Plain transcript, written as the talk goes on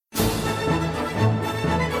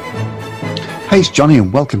Hey, it's Johnny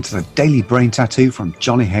and welcome to the Daily Brain Tattoo from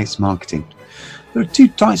Johnny Hates Marketing. There are two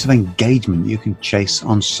types of engagement you can chase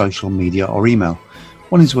on social media or email.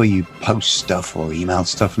 One is where you post stuff or email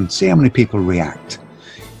stuff and see how many people react.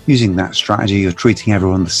 Using that strategy, you're treating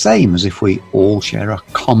everyone the same, as if we all share a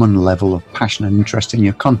common level of passion and interest in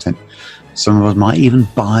your content. Some of us might even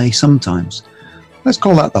buy sometimes. Let's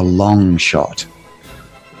call that the long shot.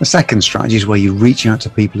 The second strategy is where you reach out to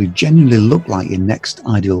people who genuinely look like your next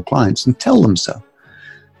ideal clients and tell them so.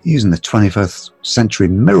 Using the 21st century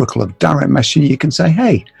miracle of direct messaging, you can say,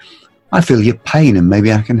 hey, I feel your pain and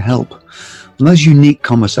maybe I can help. And those unique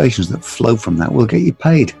conversations that flow from that will get you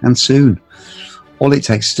paid, and soon. All it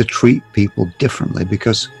takes is to treat people differently,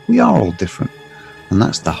 because we are all different. And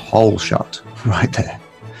that's the whole shot right there.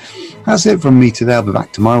 That's it from me today. I'll be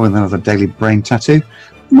back tomorrow with another Daily Brain Tattoo.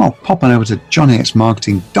 And I'll pop on over to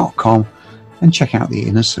johnnyxmarketing.com and check out the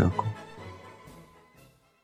Inner Circle.